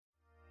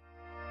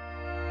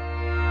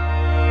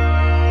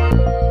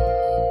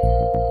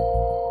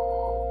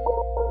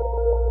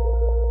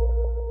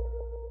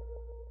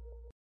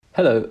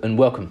Hello and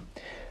welcome.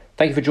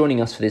 Thank you for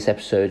joining us for this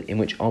episode in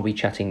which I'll be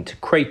chatting to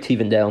Craig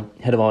Tevendale,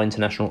 head of our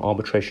international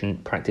arbitration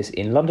practice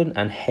in London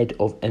and head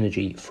of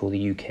energy for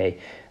the UK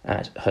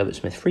at Herbert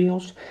Smith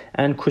Freehills,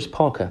 and Chris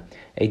Parker,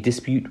 a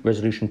dispute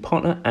resolution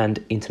partner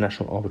and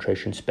international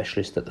arbitration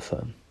specialist at the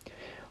firm.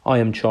 I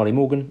am Charlie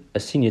Morgan, a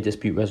senior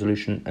dispute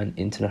resolution and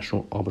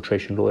international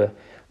arbitration lawyer,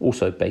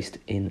 also based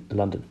in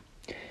London.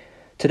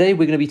 Today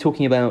we're going to be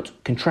talking about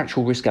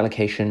contractual risk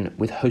allocation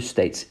with host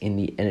states in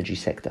the energy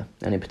sector,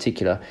 and in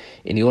particular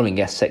in the oil and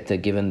gas sector,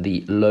 given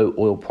the low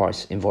oil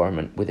price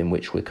environment within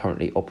which we're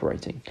currently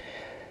operating.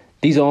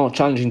 These are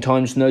challenging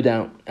times, no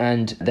doubt,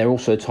 and they're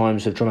also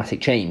times of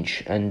dramatic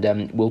change,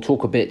 and we'll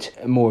talk a bit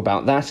more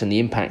about that and the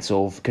impacts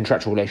of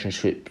contractual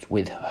relationships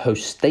with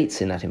host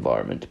states in that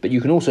environment. But you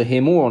can also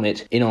hear more on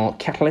it in our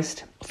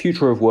Catalyst,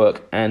 Future of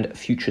Work and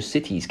Future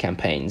Cities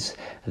campaigns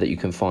that you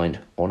can find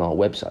on our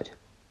website.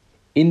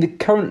 In the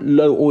current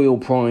low oil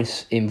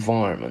price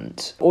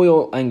environment,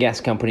 oil and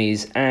gas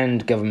companies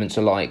and governments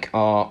alike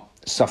are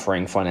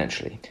suffering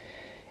financially.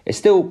 It's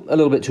still a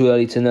little bit too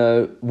early to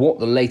know what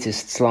the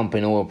latest slump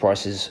in oil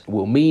prices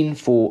will mean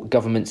for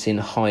governments in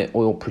high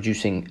oil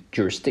producing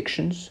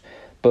jurisdictions,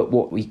 but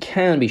what we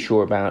can be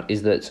sure about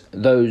is that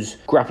those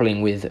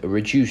grappling with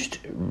reduced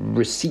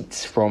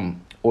receipts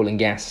from oil and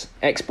gas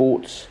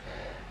exports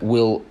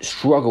will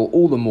struggle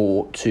all the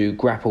more to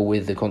grapple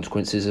with the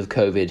consequences of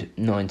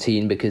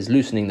COVID-19, because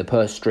loosening the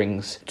purse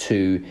strings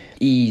to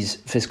ease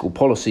fiscal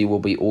policy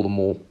will be all the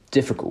more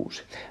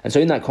difficult. And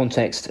so in that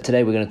context,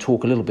 today we're going to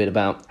talk a little bit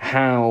about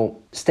how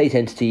state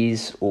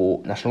entities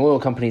or national oil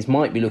companies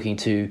might be looking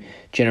to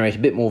generate a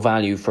bit more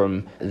value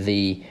from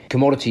the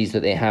commodities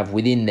that they have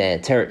within their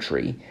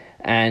territory,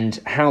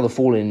 and how the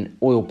fall in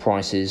oil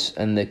prices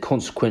and the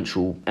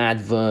consequential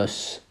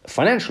adverse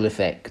financial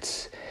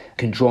effects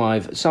can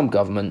drive some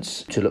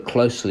governments to look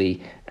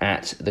closely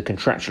at the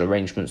contractual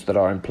arrangements that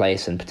are in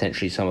place and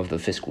potentially some of the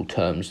fiscal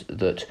terms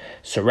that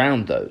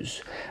surround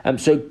those.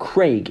 So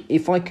Craig,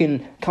 if I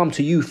can come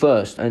to you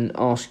first and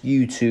ask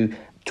you to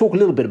talk a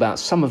little bit about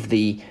some of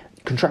the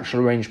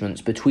contractual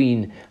arrangements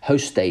between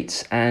host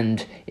states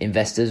and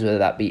investors, whether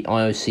that be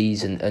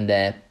IOCs and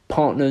their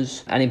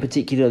partners, and in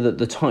particular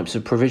the types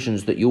of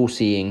provisions that you're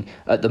seeing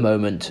at the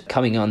moment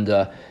coming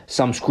under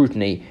some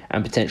scrutiny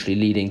and potentially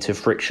leading to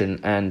friction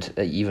and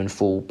even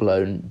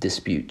full-blown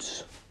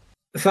disputes.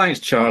 Thanks,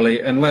 Charlie.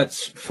 And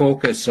let's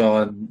focus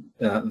on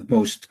the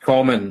most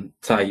common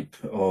type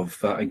of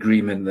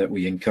agreement that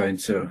we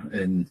encounter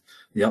in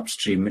the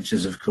upstream, which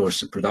is, of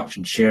course, a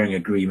production sharing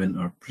agreement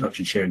or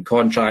production sharing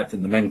contract.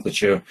 And the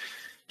nomenclature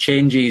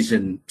changes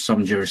in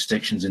some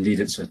jurisdictions. Indeed,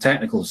 it's a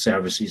technical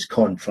services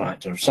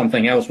contract or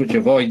something else which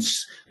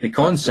avoids the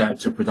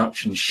concept of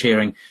production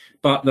sharing.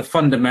 But the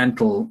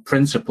fundamental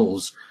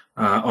principles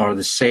are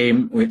the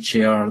same, which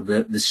are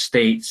the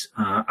state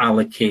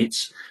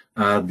allocates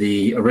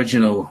the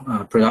original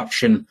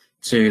production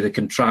to the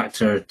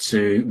contractor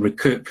to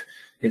recoup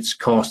its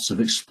costs of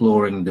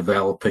exploring,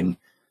 developing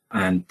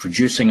and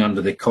producing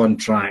under the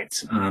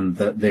contract, and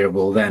that there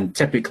will then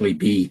typically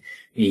be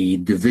a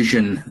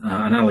division,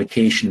 an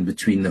allocation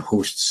between the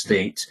host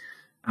state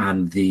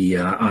and the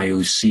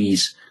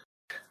IOCs.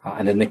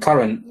 And in the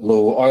current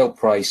low oil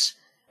price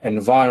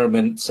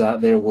environment,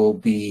 there will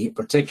be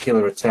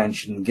particular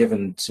attention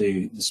given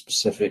to the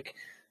specific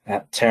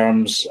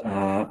terms,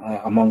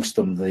 amongst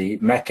them the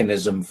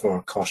mechanism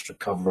for cost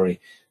recovery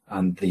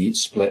and the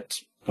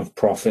split of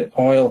profit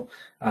oil.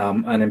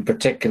 And in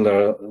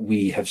particular,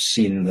 we have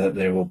seen that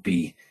there will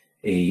be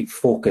a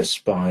focus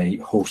by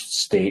host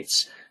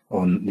states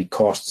on the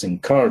costs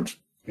incurred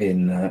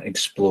in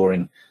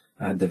exploring,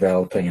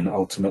 developing and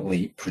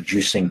ultimately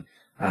producing,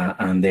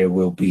 and there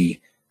will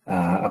be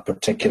a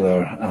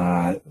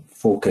particular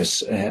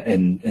focus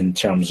in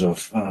terms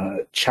of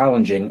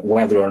challenging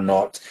whether or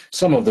not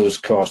some of those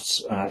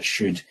costs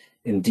should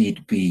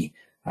indeed be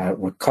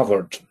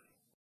recovered.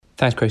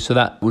 Thanks, Craig. So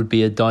that would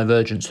be a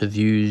divergence of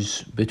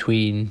views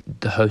between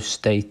the host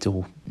state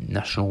or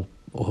national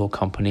oil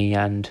company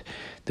and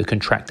the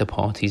contractor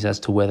parties as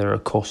to whether a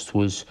cost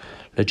was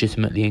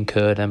legitimately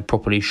incurred and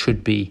properly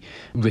should be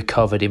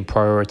recovered in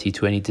priority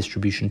to any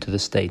distribution to the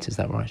state. Is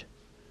that right?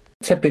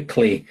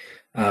 Typically,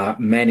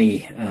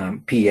 many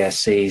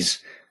PSAs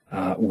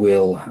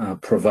will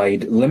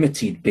provide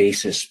limited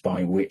basis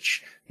by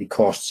which the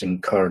costs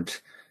incurred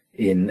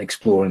in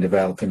exploring,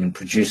 developing and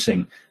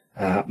producing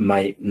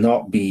might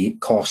not be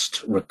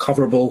cost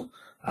recoverable,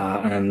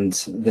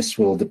 and this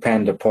will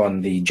depend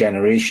upon the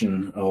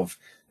generation of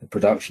the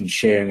production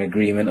sharing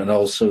agreement and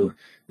also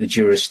the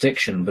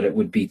jurisdiction. But it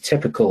would be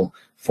typical,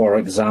 for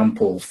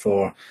example,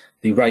 for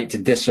the right to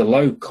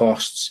disallow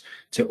costs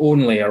to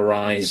only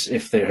arise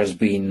if there has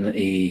been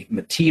a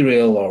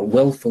material or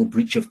willful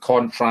breach of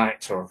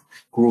contract or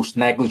gross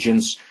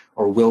negligence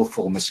or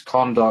willful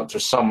misconduct or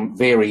some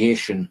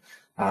variation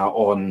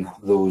on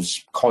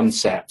those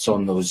concepts,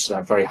 on those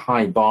very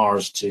high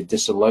bars to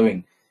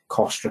disallowing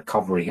cost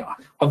recovery.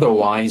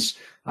 Otherwise,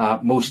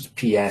 most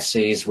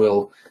PSAs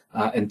will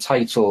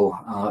entitle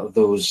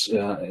those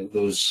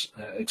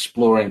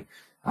exploring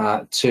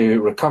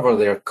to recover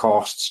their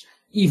costs,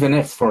 even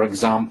if, for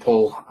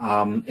example,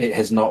 it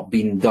has not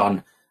been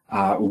done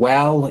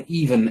well,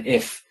 even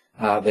if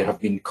there have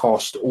been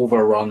cost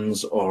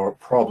overruns or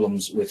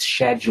problems with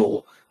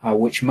schedule,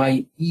 which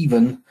might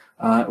even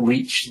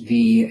reach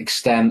the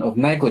extent of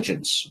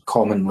negligence,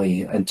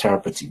 commonly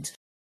interpreted.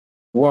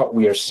 What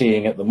we are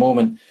seeing at the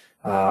moment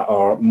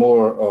are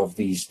more of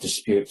these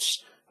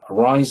disputes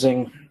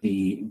arising,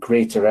 the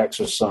greater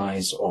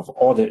exercise of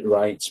audit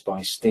rights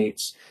by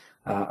states,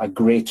 a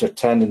greater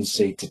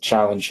tendency to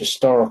challenge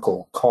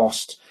historical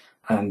cost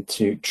and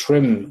to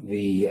trim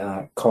the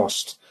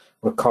cost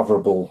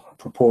recoverable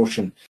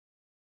proportion.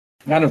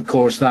 And of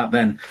course that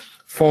then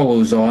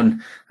follows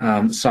on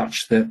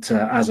such that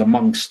as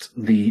amongst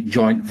the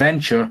joint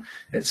venture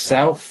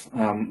itself,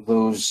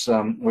 those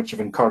which have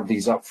incurred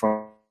these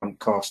upfront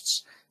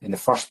costs in the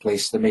first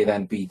place, there may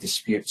then be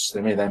disputes,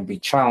 there may then be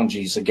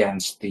challenges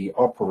against the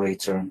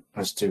operator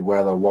as to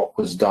whether what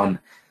was done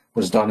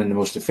in the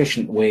most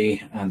efficient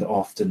way, and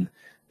often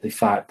the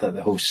fact that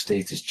the host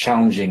state is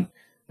challenging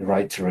the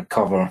right to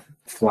recover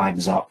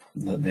flags up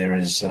that there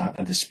is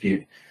a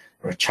dispute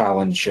or a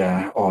challenge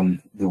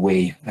on the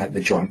way at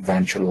the joint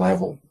venture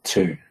level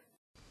too.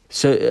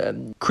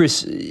 So,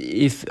 Chris,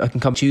 if I can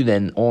come to you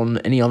then on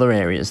any other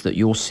areas that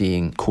you're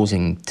seeing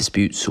causing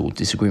disputes or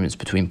disagreements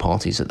between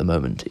parties at the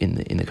moment in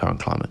the current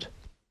climate.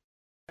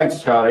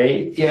 Thanks,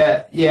 Charlie.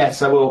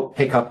 Yes, I will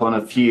pick up on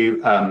a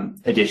few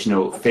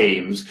additional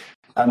themes.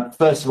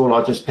 First of all,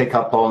 I'll just pick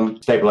up on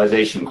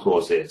stabilisation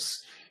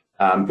clauses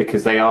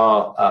because they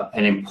are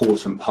an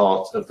important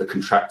part of the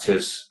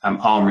contractor's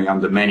armoury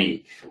under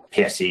many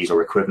PSCs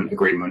or equivalent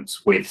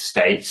agreements with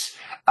states.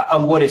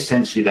 And what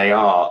essentially they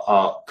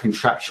are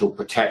contractual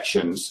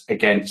protections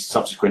against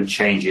subsequent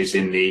changes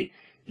in the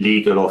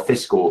legal or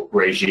fiscal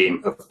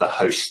regime of the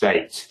host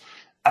state.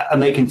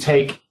 And they can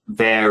take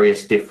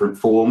various different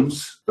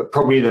forms, but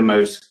probably the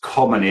most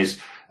common is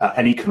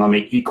an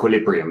economic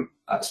equilibrium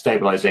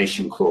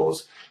stabilisation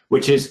clause,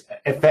 which is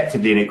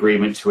effectively an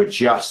agreement to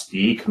adjust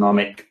the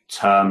economic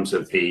terms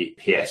of the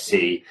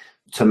PSC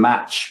to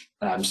match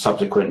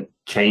subsequent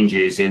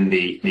changes in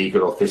the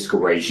legal or fiscal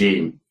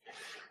regime.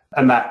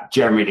 And that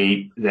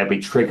generally, there'll be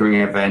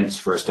triggering events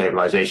for a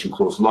stabilisation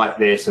clause like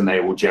this, and they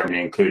will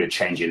generally include a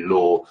change in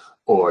law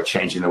or a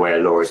change in the way a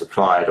law is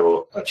applied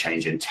or a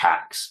change in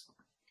tax.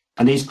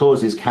 And these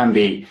clauses can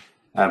be,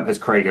 as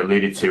Craig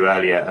alluded to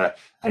earlier,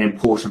 an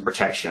important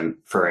protection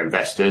for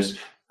investors.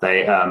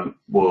 They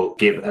will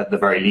give, at the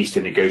very least,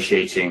 a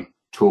negotiating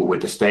tool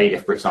with the state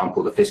if, for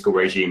example, the fiscal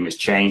regime is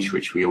changed,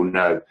 which we all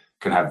know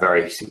can have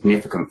very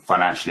significant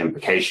financial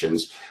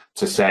implications,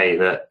 to say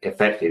that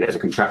effectively there's a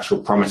contractual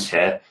promise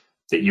here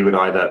that you would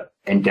either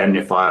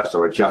indemnify us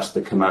or adjust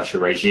the commercial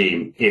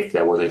regime if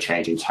there was a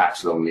change in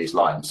tax along these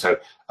lines. So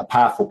a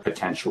powerful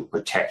potential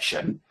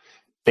protection.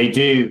 They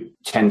do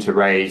tend to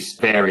raise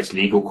various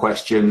legal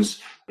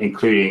questions,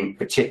 including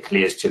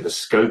particularly as to the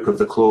scope of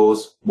the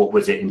clause. What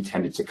was it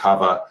intended to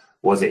cover?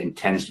 Was it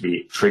intended to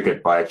be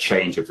triggered by a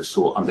change of the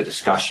sort under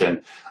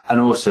discussion? And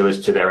also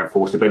as to their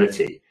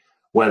enforceability,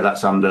 whether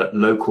that's under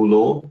local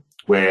law,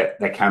 where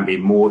there can be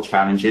more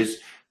challenges.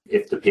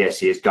 If the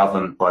PSC is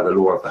governed by the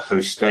law of the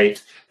host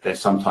state, then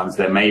sometimes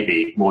there may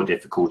be more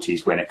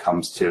difficulties when it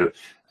comes to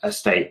a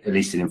state, at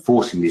least in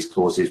enforcing these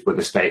clauses, with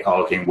the state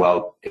arguing,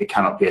 well, it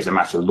cannot be as a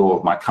matter of law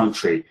of my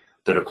country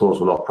that a clause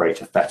will operate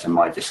to fetter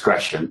my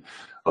discretion,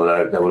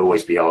 although there will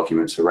always be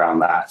arguments around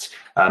that.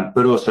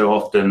 But also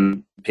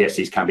often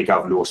PSCs can be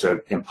governed also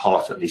in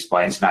part, at least,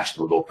 by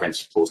international law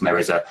principles. And there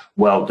is a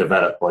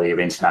well-developed body of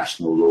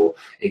international law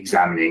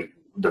examining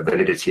the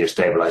validity of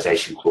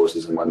stabilisation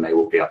clauses and when they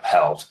will be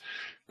upheld.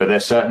 But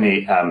there's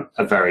certainly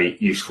a very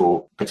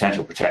useful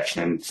potential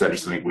protection, and certainly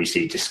something we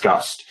see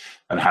discussed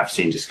and have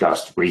seen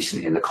discussed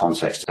recently in the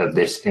context of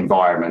this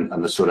environment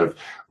and the sort of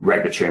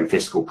regulatory and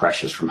fiscal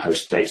pressures from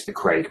host states that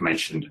Craig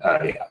mentioned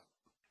earlier.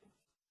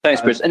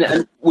 Thanks, Chris.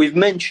 And we've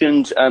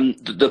mentioned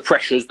the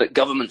pressures that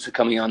governments are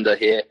coming under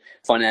here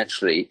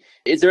financially.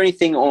 Is there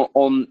anything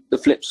on the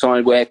flip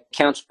side where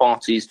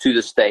counterparties to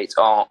the state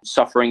are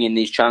suffering in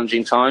these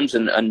challenging times,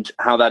 and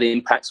how that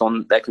impacts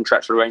on their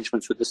contractual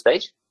arrangements with the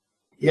state?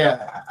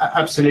 Yeah,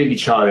 absolutely,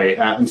 Charlie.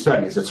 And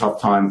certainly it's a tough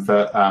time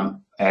for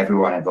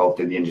everyone involved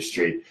in the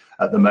industry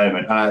at the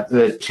moment.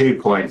 There's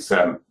 2 points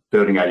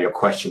building out your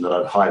question that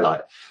I'd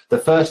highlight. The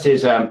first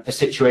is a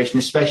situation,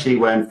 especially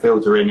when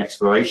fields are in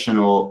exploration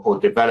or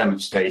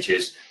development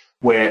stages,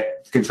 where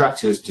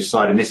contractors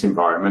decide in this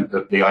environment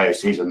that the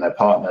IOCs and their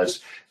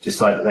partners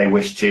decide that they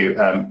wish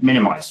to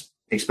minimise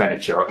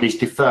expenditure, or at least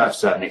defer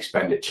certain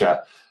expenditure,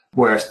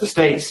 whereas the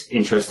state's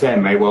interest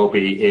then may well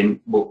be in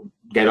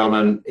get on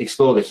and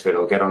explore this field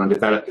or get on and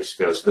develop this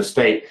field. So the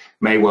state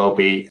may well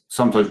be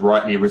sometimes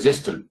rightly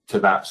resistant to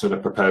that sort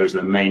of proposal,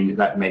 and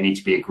that may need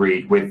to be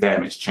agreed with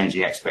them. It's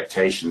changing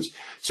expectations.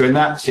 So in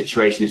that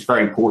situation, it's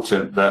very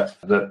important that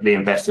the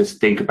investors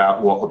think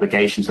about what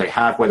obligations they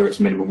have, whether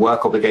it's minimum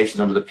work obligations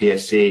under the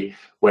PSC,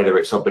 whether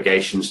it's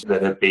obligations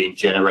that have been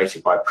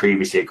generated by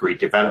previously agreed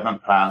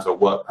development plans or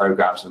work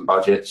programs and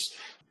budgets.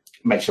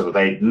 make sure that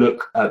they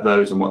look at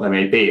those and what they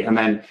may be. And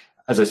then,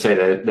 as I say,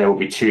 there will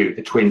be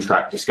a twin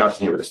track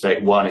discussion here with the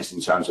state. One is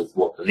in terms of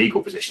what the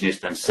legal position is,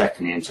 then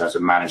secondly in terms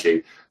of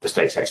managing the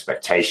state's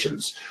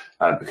expectations,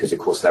 because of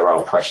course there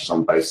are pressures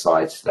on both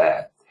sides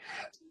there.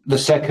 The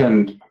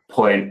second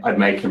point I'd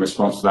make in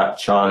response to that,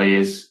 Charlie,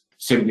 is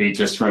simply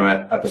just from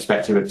a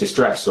perspective of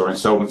distress or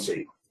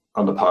insolvency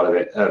on the part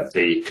of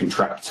the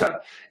contractor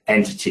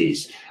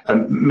entities.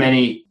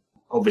 Many,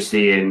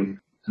 obviously in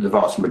the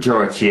vast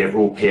majority of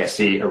all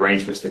PSC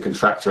arrangements, the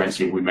contractor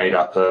entity will be made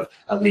up of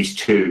at least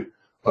two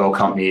oil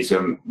companies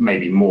and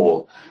maybe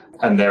more.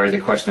 And there is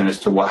a question as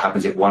to what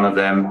happens if one of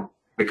them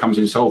becomes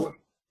insolvent.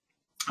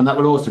 And that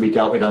will also be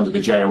dealt with under the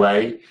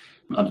JOA,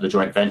 under the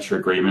joint venture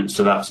agreement.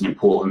 So that's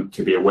important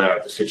to be aware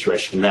of the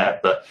situation there.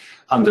 But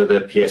under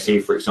the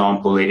PSC, for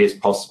example, it is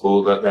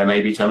possible that there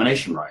may be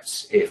termination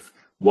rights if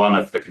one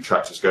of the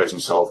contractors goes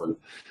insolvent,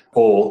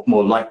 or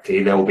more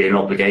likely there will be an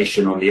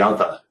obligation on the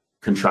other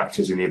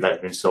contractors in the event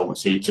of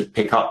insolvency to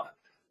pick up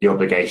the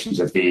obligations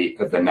of the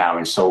now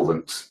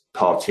insolvent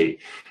party.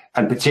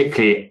 And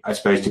particularly, I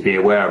suppose, to be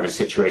aware of a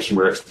situation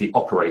where it's the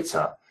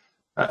operator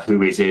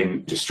who is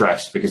in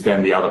distress, because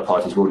then the other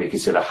parties will need to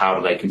consider how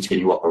do they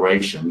continue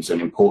operations,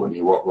 and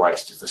importantly, what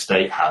rights does the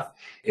state have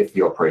if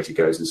the operator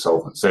goes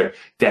insolvent. So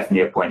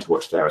definitely a point to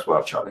watch there as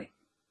well, Charlie.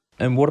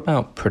 And what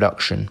about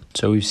production?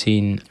 So we've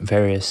seen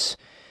various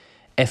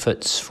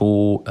efforts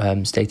for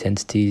state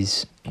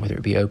entities, whether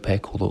it be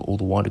OPEC or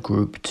the wider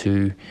group,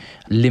 to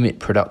limit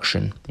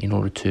production in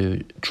order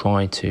to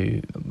try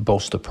to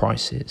bolster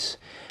prices.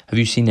 Have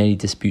you seen any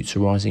disputes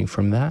arising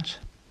from that?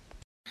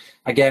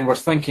 Again, we're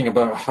thinking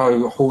about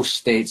how host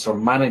states are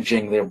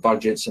managing their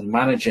budgets and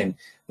managing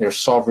their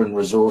sovereign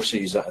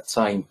resources at a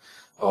time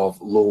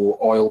of low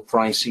oil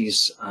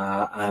prices,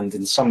 and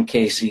in some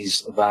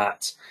cases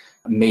that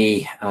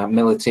may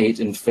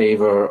militate in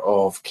favour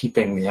of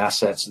keeping the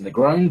assets in the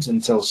ground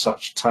until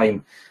such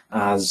time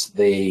as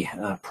the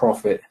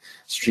profit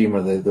stream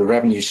or the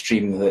revenue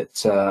stream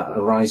that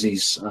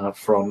arises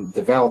from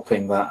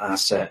developing that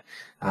asset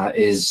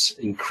is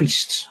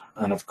increased.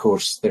 And of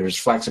course, there is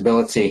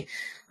flexibility.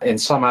 In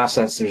some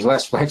assets, there's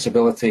less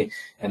flexibility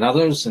in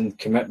others, and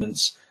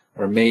commitments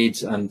are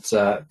made, and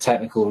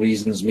technical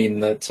reasons mean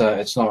that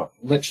it's not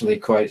literally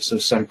quite so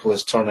simple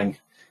as turning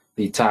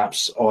the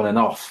taps on and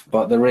off.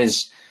 But there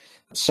is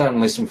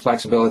certainly some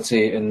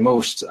flexibility in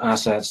most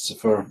assets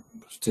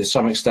to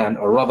some extent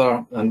or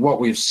other. And what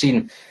we've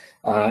seen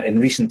in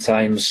recent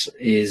times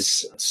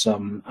is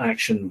some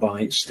action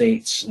by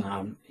states,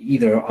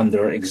 either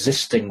under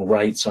existing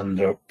rights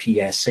under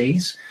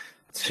PSAs,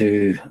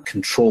 to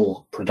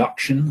control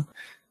production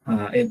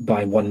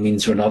by one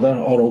means or another,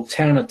 or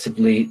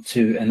alternatively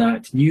to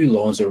enact new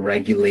laws or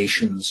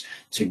regulations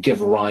to give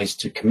rise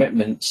to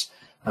commitments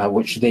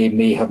which they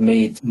may have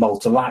made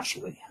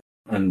multilaterally.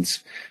 And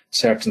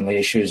certainly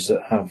issues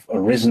that have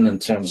arisen in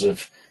terms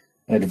of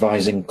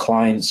advising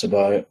clients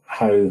about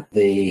how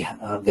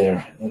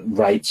their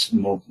rights,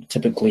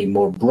 typically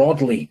more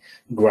broadly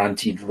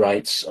granted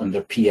rights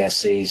under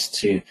PSAs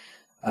to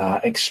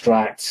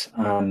extract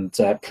and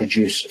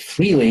produce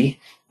freely,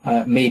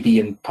 may be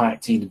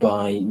impacted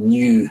by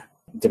new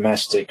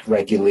domestic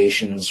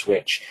regulations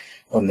which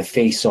on the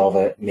face of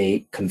it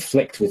may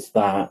conflict with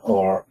that,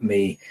 or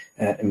may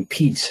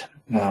impede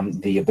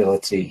the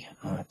ability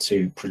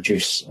to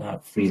produce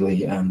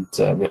freely and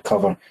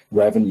recover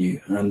revenue.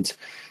 And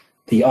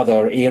the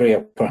other area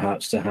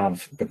perhaps to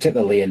have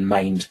particularly in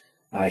mind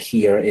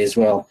here is,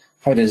 well,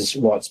 how does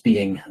what's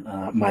being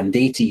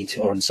mandated,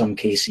 or in some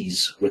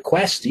cases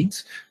requested,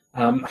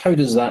 how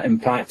does that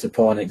impact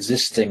upon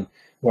existing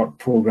work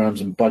programs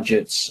and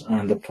budgets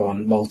and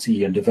upon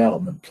multi-year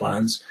development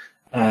plans?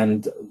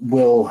 And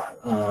will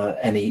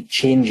any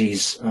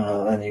changes,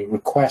 any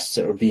requests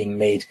that are being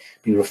made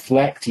be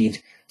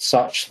reflected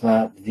such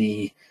that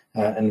the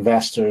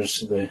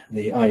investors, the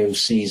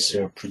IOCs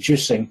are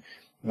producing,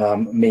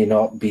 may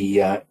not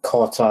be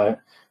caught out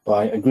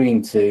by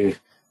agreeing to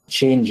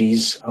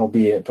changes,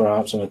 albeit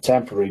perhaps on a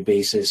temporary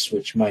basis,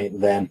 which might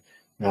then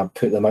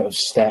put them out of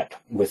step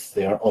with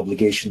their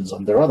obligations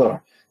under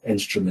other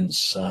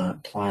instruments,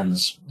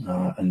 plans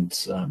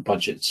and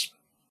budgets.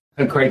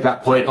 And Craig,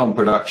 that point on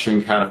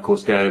production can of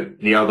course go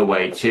the other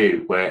way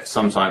too, where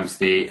sometimes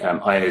the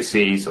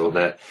IOCs or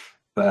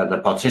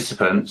the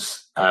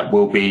participants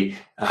will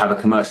have a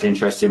commercial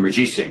interest in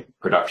reducing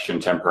production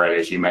temporarily,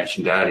 as you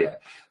mentioned earlier.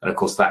 And of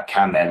course that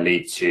can then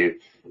lead to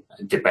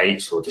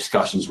debates or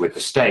discussions with the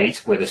state,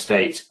 where the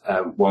state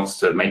wants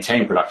to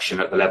maintain production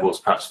at the levels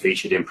perhaps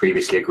featured in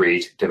previously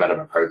agreed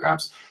development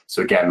programs.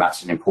 So again,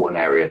 that's an important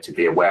area to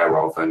be aware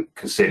of and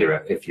consider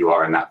it if you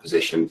are in that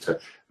position, to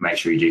make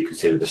sure you do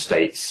consider the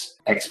state's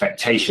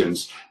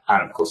expectations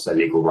and of course their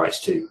legal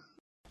rights too.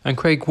 And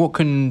Craig, what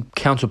can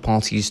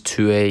counterparties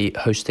to a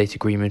host state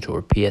agreement or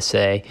a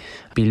PSA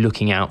be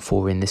looking out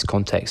for in this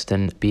context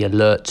and be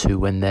alert to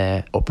when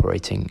they're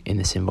operating in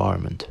this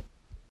environment?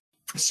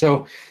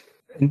 So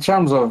in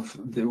terms of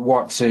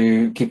what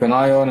to keep an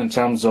eye on, in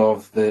terms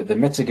of the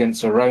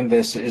mitigants around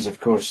this, it is of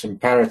course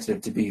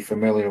imperative to be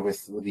familiar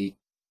with the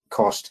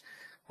cost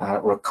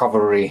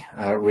recovery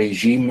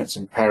regime. It's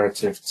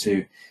imperative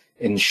to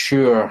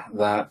ensure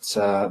that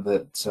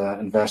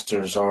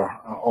investors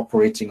are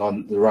operating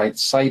on the right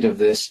side of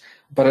this,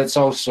 but it's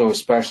also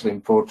especially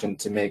important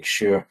to make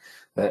sure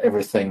that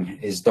everything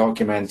is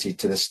documented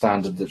to the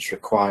standard that's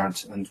required.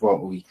 And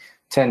what we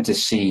tend to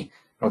see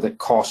are that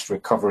cost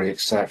recovery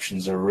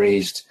exceptions are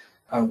raised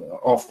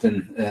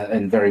often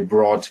in very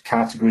broad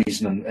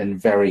categories and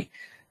very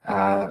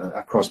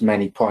across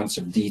many points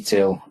of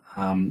detail,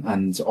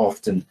 and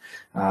often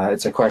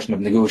it's a question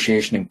of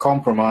negotiation and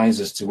compromise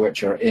as to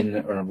which are in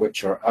or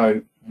which are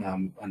out,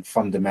 and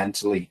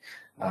fundamentally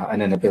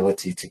an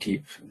inability to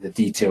keep the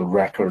detailed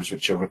records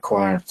which are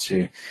required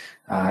to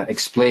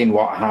explain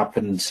what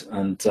happened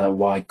and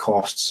why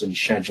costs and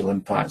schedule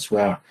impacts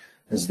were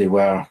as they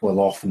were, will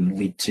often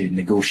lead to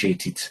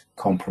negotiated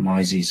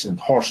compromises and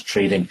horse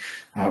trading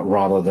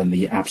rather than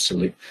the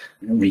absolute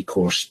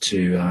recourse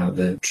to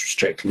the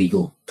strict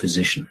legal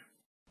position.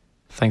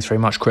 Thanks very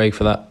much, Craig,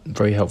 for that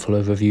very helpful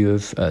overview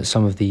of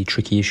some of the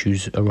tricky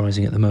issues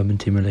arising at the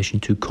moment in relation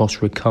to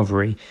cost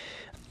recovery.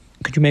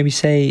 Could you maybe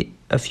say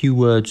a few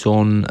words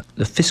on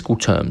the fiscal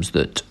terms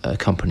that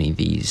accompany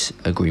these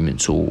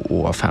agreements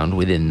or are found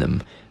within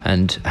them,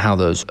 and how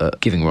those are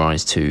giving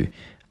rise to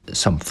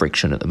some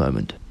friction at the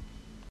moment?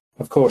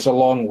 Of course,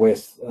 along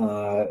with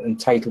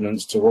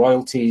entitlements to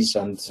royalties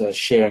and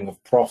sharing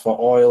of profit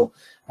oil,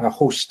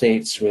 host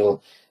states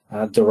will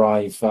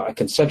derive a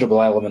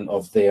considerable element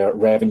of their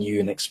revenue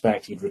and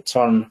expected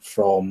return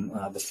from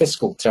the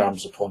fiscal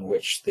terms upon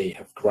which they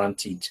have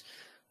granted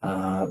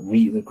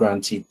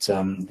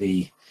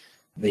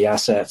the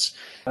assets.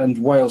 And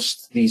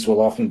whilst these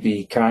will often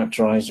be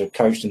characterised or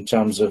couched in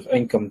terms of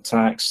income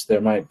tax,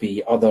 there might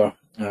be other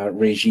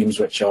regimes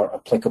which are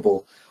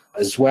applicable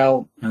as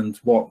well. And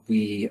what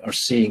we are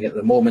seeing at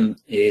the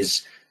moment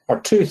are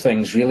two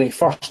things really.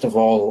 First of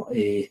all,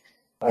 a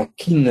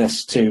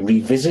keenness to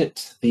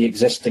revisit the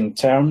existing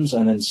terms,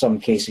 and in some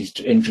cases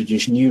to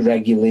introduce new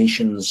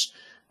regulations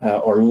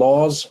or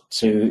laws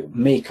to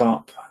make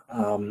up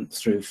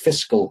through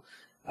fiscal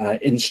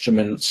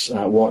instruments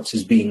what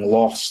is being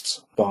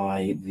lost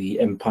by the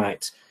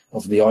impact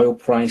of the oil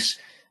price.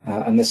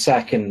 And the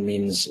second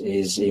means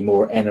is a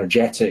more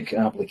energetic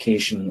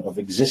application of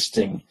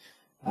existing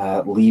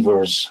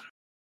levers.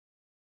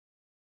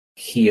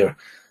 Here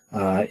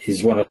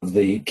is one of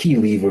the key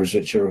levers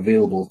which are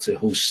available to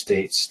host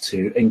states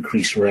to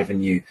increase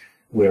revenue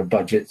where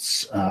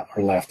budgets are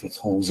left with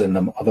holes in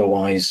them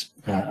otherwise,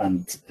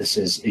 and this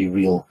is a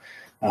real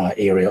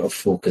area of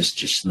focus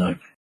just now.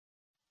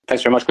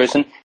 Thanks very much,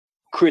 Kristen.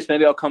 Chris,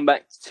 maybe I'll come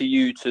back to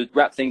you to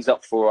wrap things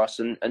up for us,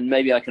 and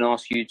maybe I can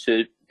ask you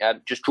to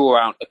just draw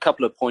out a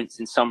couple of points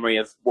in summary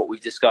of what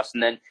we've discussed,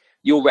 and then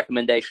your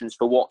recommendations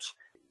for what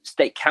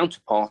state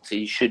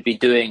counterparties should be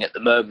doing at the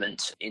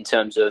moment in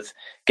terms of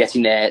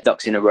getting their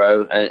ducks in a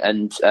row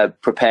and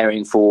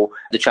preparing for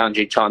the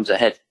challenging times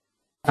ahead.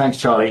 Thanks,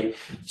 Charlie.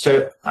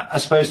 So I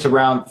suppose to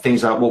round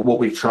things up, what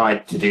we've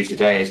tried to do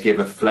today is give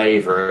a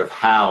flavour of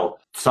how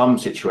some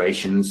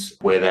situations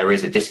where there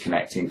is a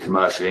disconnect in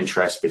commercial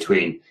interest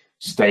between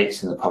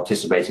states and the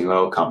participating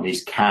oil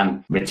companies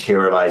can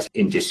materialise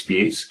in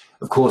disputes.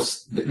 Of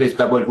course,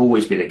 that won't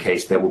always be the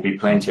case. There will be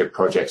plenty of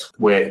projects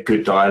where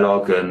good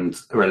dialogue and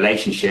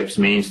relationships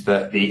means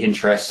that the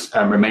interests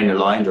remain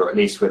aligned, or at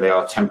least where they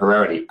are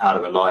temporarily out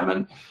of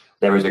alignment.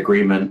 There is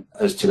agreement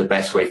as to the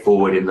best way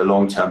forward in the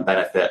long-term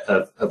benefit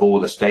of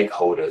all the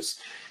stakeholders.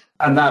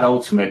 And that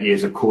ultimately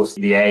is, of course,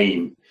 the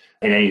aim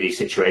in any of these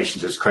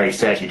situations. As Craig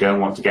said, you don't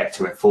want to get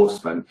to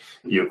enforcement.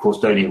 You, of course,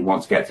 don't even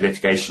want to get to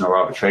litigation or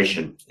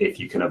arbitration if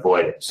you can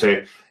avoid it.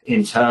 So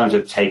in terms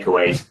of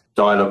takeaways,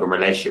 dialogue and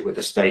relationship with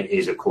the state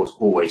is, of course,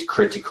 always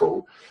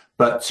critical.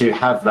 But to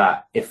have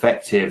that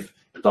effective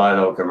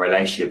dialogue and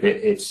relationship,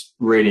 it's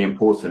really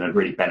important and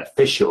really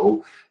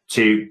beneficial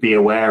to be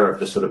aware of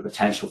the sort of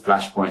potential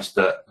flashpoints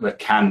that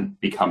can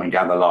be coming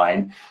down the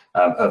line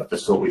of the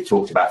sort we've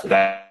talked about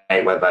today,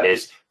 whether that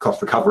is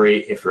cost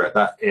recovery, if you're at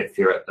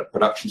the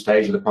production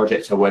stage of the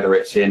project, or whether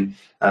it's in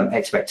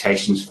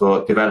expectations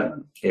for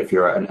development, if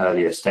you're at an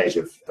earlier stage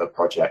of the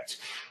project.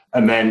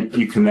 And then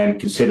you can then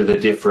consider the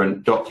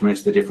different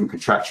documents, the different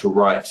contractual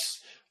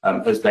rights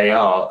as they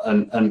are,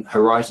 and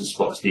horizon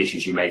spots the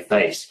issues you may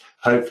face,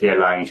 hopefully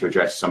allowing you to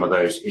address some of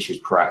those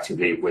issues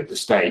proactively with the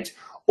state,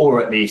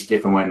 or at least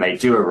if and when they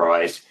do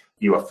arise,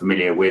 you are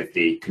familiar with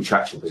the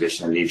contractual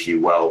position and leaves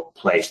you well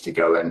placed to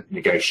go and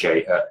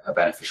negotiate a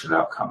beneficial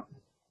outcome.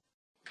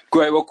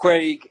 Great. Well,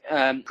 Craig,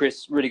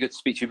 Chris, really good to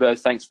speak to you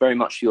both. Thanks very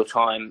much for your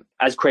time.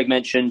 As Craig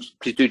mentioned,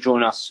 please do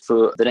join us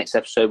for the next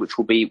episode, which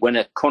will be When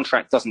a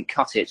Contract Doesn't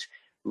Cut It,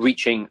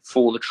 Reaching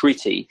for the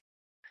Treaty.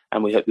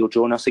 And we hope you'll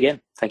join us again.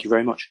 Thank you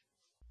very much.